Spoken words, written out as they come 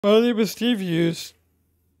My name is Steve Hughes,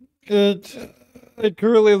 and I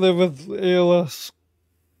currently live with ALS.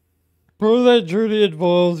 Part of that journey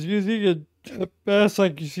involves using a mask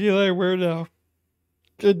like you see that I wear now,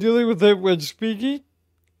 and dealing with it when speaking.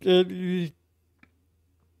 And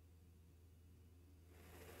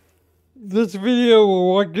this video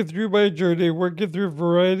will walk you through my journey, working through a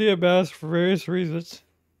variety of masks for various reasons,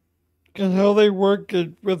 and how they work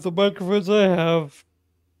and with the microphones I have,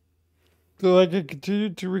 so I can continue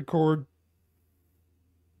to record.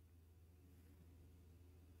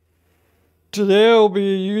 Today I'll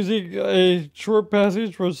be using a short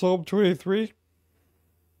passage from Psalm 23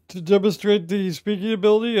 to demonstrate the speaking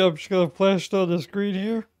ability. I'm just going to flash it on the screen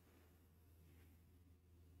here.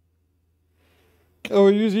 I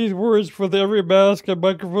will use these words with every mask and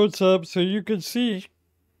microphone setup so you can see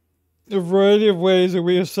the variety of ways that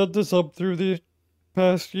we have set this up through the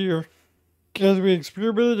past year as we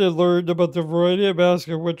experimented and learned about the variety of masks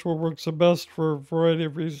and which one works the best for a variety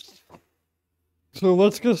of reasons. So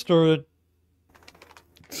let's get started.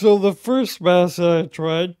 So the first mask that I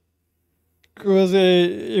tried was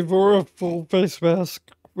a Evora full face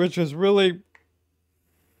mask, which is really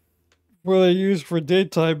what I use for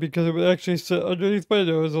daytime because it would actually sit underneath my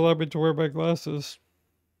nose, allow me to wear my glasses.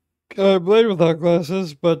 I'm blind without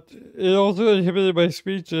glasses, but it also inhibited my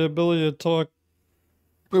speech and ability to talk.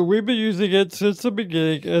 But we've been using it since the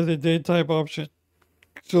beginning as a daytime option.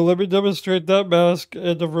 So let me demonstrate that mask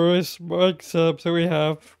and the various mic setups that we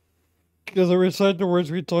have as I recite the words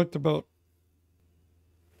we talked about.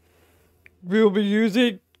 We will be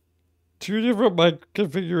using two different mic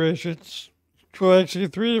configurations. Well, actually,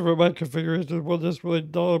 three different mic configurations. One that's really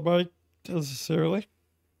not a mic necessarily.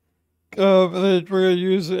 And then we're going to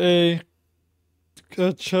use a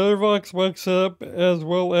Chatterbox mic setup as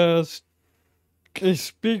well as a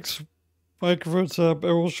Speaks microphone setup,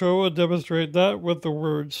 and we'll show and demonstrate that with the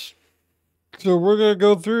words. So we're going to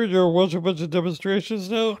go through and you'll watch a bunch of demonstrations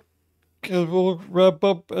now, and we'll wrap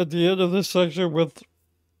up at the end of this section with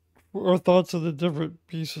our thoughts on the different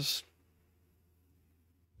pieces.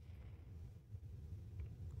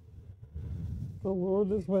 The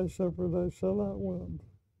Lord is my shepherd, I shall not want.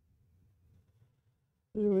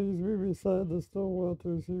 He leads me beside the still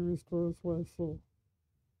waters, he restores my soul.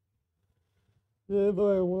 Yea,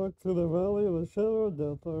 though I walk through the valley of the shadow of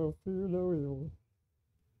death, I will fear no evil.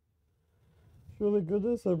 Surely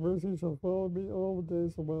goodness and mercy shall follow me all the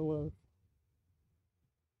days of my life.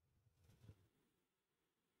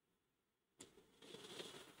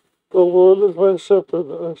 The Lord is my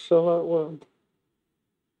shepherd, I shall not want.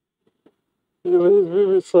 He leads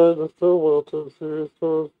me beside the still waters, he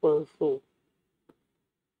restores my soul.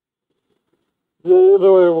 Yea,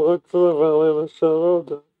 though I walk through the valley of the shadow of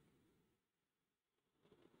death,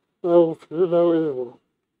 I will fear no evil.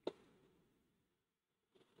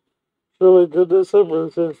 Surely goodness and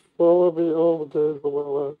mercy follow me all the days of my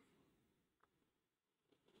life.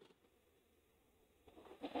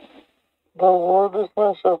 The Lord is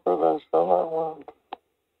my shepherd, I shall not want.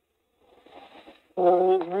 He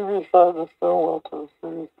leads me beside the still waters, he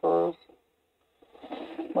restores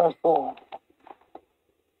my soul.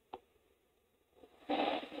 Yea,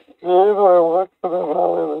 though I walk through the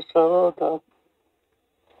valley of the shadow of death,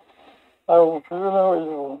 I will fear no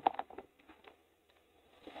evil.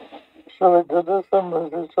 Surely goodness and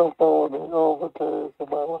mercy shall follow me all the days of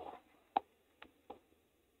my life.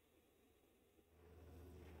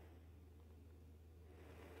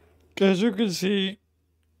 As you can see,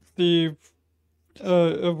 the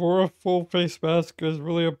Evora full face mask is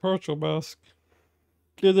really a partial mask.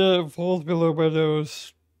 In that it falls below my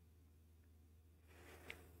nose.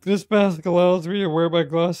 This mask allows me to wear my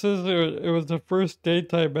glasses. It was the first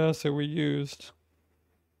daytime mask that we used.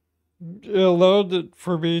 It allowed it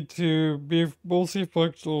for me to be mostly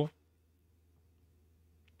functional.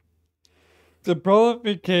 The problem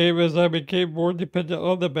became as I became more dependent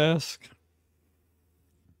on the mask.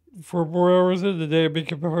 For more hours in the day, it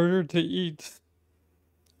became harder to eat.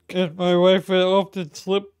 And my wife would often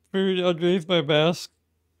slip food underneath my mask.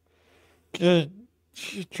 And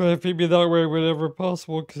she'd try to feed me that way whenever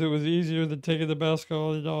possible because it was easier than taking the mask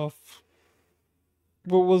on and off.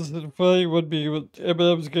 What was funny would be when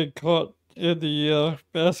M&M's get caught in the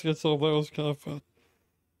basket, so that was kind of fun.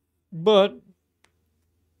 But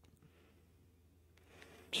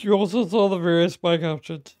you also saw the various mic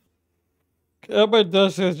options. At my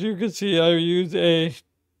desk, as you can see, I use a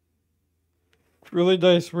really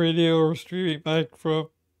nice radio or streaming mic from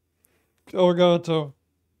Elgato.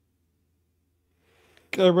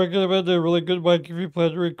 I recommend a really good mic if you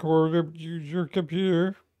plan to record or use your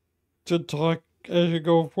computer to talk as you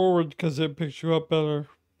go forward because it picks you up better.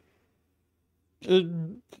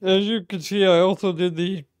 As you can see, I also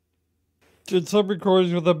did some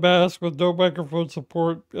recordings with a mask with no microphone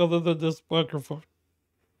support other than this microphone.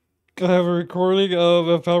 I have a recording of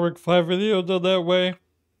a Fabric 5 video done that way,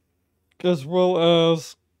 as well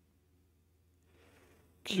as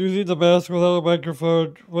using the mask without a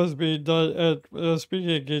microphone was being done at a speaking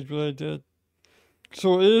engagement I did.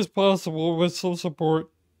 So it is possible, with some support,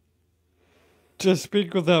 to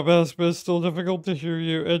speak with that mask, but it's still difficult to hear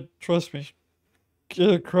you, and trust me, in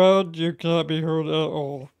a crowd, you cannot be heard at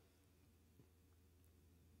all.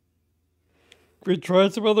 We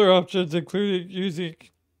tried some other options, including using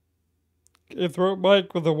a throat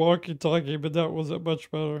mic with a walkie-talkie, but that wasn't much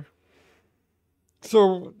better.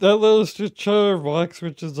 So that led us to Chatterbox,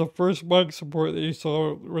 which is the first mic support that you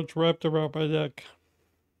saw, which wrapped around my neck.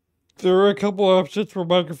 There are a couple options for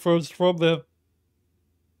microphones from them,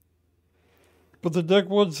 but the neck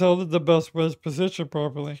one sounded the best when it's positioned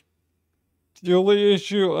properly. The only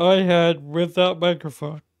issue I had with that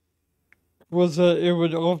microphone was that it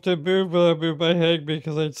would often move when I moved my head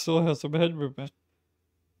because I'd still have some head movement.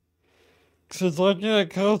 Since I can't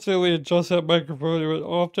constantly adjust that microphone, it would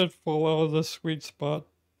often fall out of the sweet spot,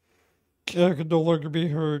 and I could no longer be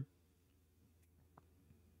heard.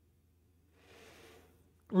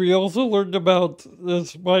 We also learned about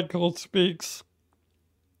this mic called Speaks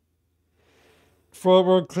from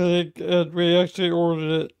our clinic, and we actually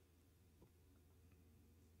ordered it.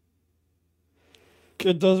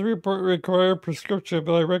 It does require a prescription,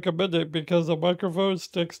 but I recommend it because the microphone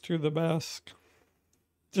sticks to the mask.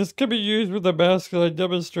 This can be used with the mask that I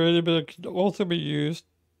demonstrated, but it can also be used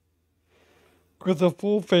with a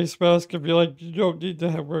full face mask if you don't need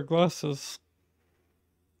to wear glasses.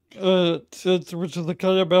 Which is the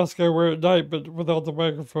kind of mask I wear at night, but without the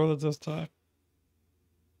microphone at this time.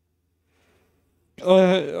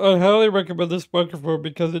 I highly recommend this microphone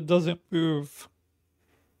because it doesn't move.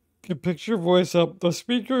 You pick your voice up. The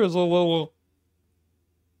speaker is a little...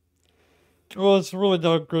 Well, it's really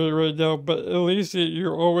not great right now, but at least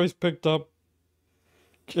you're always picked up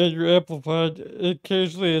and you're amplified.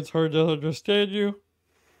 Occasionally it's hard to understand you,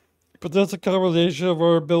 but that's a combination of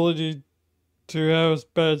our ability to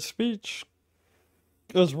have bad speech,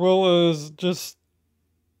 as well as just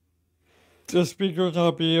the speaker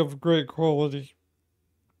not being of great quality.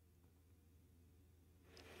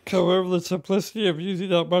 However, the simplicity of using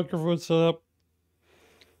that microphone setup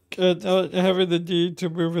and not having the need to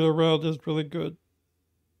move it around is really good.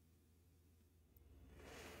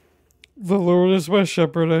 The Lord is my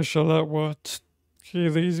shepherd, I shall not want. He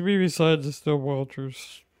leads me beside the still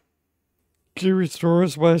waters. He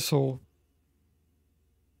restores my soul.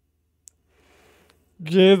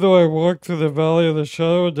 Yea, though I walk through the valley of the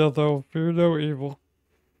shadow of death, I will fear no evil.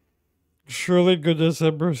 Surely goodness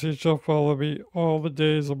and mercy shall follow me all the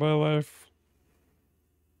days of my life.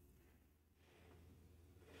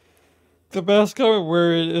 The mask I'm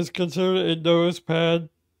wearing is considered a nose pad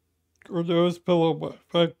or nose pillow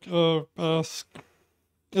mask.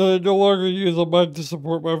 And I no longer use a mic to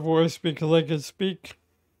support my voice because I can speak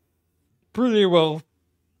pretty well.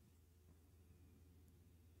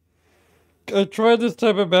 I tried this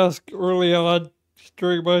type of mask early on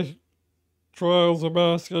during my trials of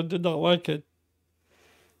masks. I did not like it.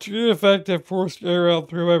 Due to the fact I forced air out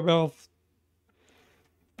through my mouth,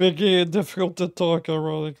 making it difficult to talk,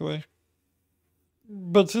 ironically.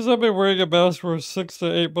 But since I've been wearing a mask for 6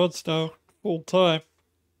 to 8 months now, full time,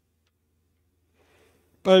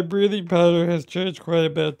 my breathing pattern has changed quite a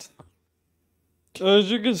bit. As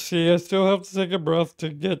you can see, I still have to take a breath to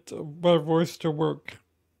get my voice to work.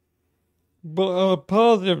 But on a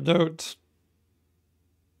positive note,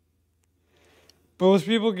 most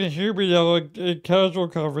people can hear me now in casual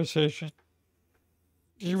conversation,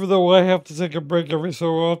 even though I have to take a break every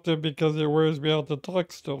so often because it wears me out to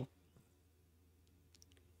talk still.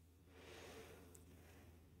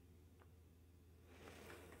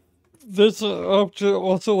 This option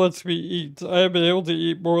also lets me eat. I have been able to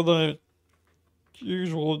eat more than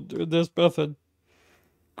usual in this method.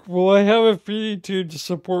 Will I have a feeding tube to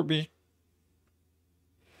support me?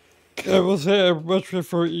 I will say I much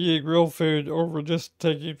prefer eating real food over just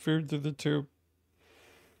taking food through the tube.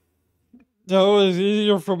 Now it is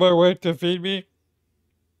easier for my wife to feed me,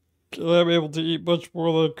 and I'm able to eat much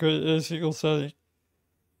more than I could in a single setting.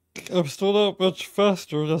 I'm still not much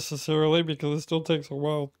faster necessarily because it still takes a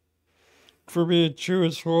while for me to chew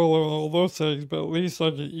and swallow and all those things, but at least I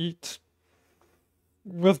can eat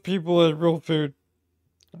with people and real food.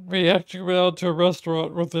 We actually went out to a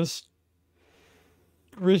restaurant with this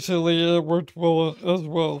recently and it worked well as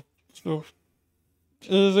well. So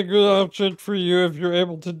it is a good option for you if you're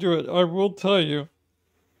able to do it. I will tell you,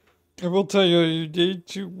 I will tell you, you need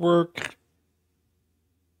to work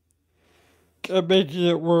at making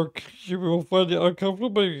it work. You will find it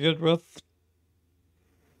uncomfortable to begin with,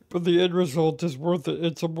 but the end result is worth it.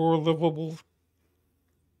 It's a more livable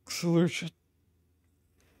solution.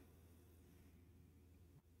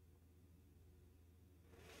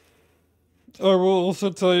 I will also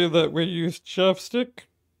tell you that we use chapstick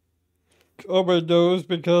on my nose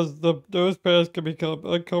because the nose pads can become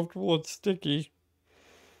uncomfortable and sticky.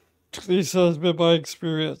 At least has been my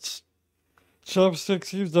experience. Chopstick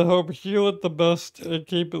seems to help heal it the best and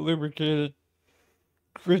keep it lubricated.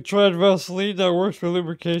 We tried Vaseline, that works for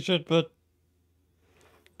lubrication, but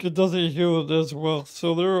it doesn't heal it as well.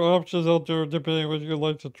 So there are options out there depending on what you'd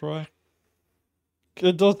like to try.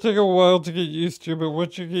 It does take a while to get used to, but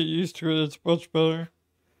once you get used to it, it's much better.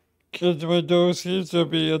 And my nose seems to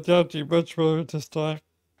be adapting much better this time.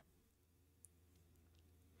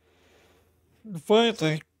 And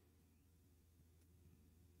finally,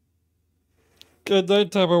 at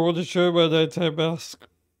nighttime, I want to show you my nighttime mask.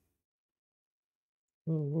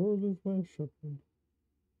 The Lord is my shepherd.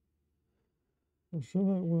 I shall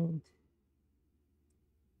not want.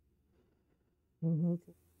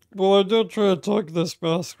 Well, I don't try to talk this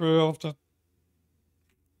mask very often.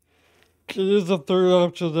 It is the third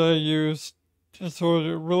option that I use. And so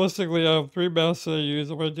realistically, I have 3 masks that I use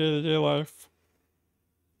in my day-to-day life.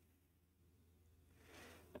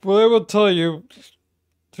 What I will tell you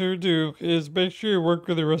to do is make sure you work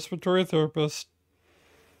with a respiratory therapist.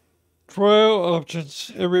 Try out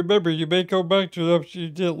options, and remember, you may go back to an option you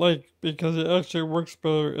didn't like because it actually works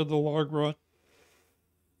better in the long run.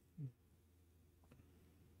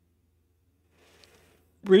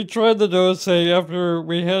 We tried the nose thing after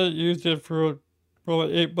we hadn't used it for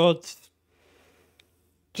probably 8 months.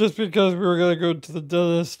 Just because we were going to go to the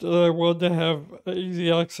dentist and I wanted to have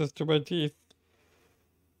easy access to my teeth.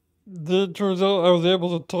 Then it turns out I was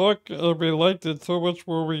able to talk and I really liked it so much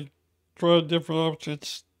more we tried different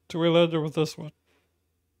options till we landed with this one.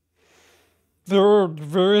 There are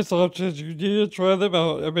various options, you need to try them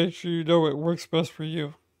out and make sure you know what works best for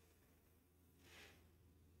you.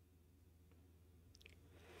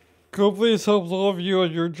 Hopefully this helps all of you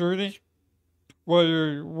on your journey while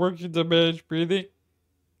you're working to manage breathing.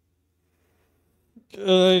 And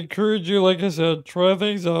I encourage you, like I said, try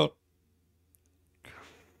things out.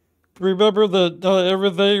 Remember that not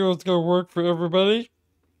everything is going to work for everybody,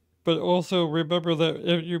 but also remember that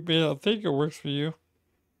if you may not think it works for you,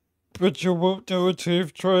 but you won't know until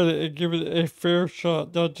you've tried it and give it a fair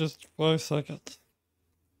shot, not just 5 seconds.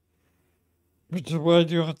 Which is what I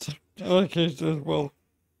do on occasion as well.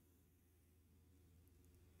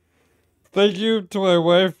 Thank you to my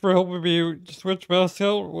wife for helping me switch masks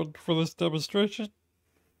out for this demonstration.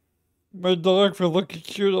 My dog for looking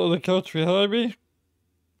cute on the couch behind me.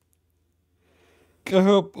 I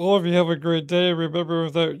hope all of you have a great day. Remember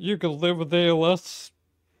that you can live with ALS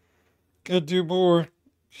and do more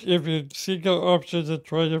if you seek out options and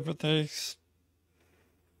try different things.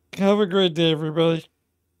 Have a great day, everybody.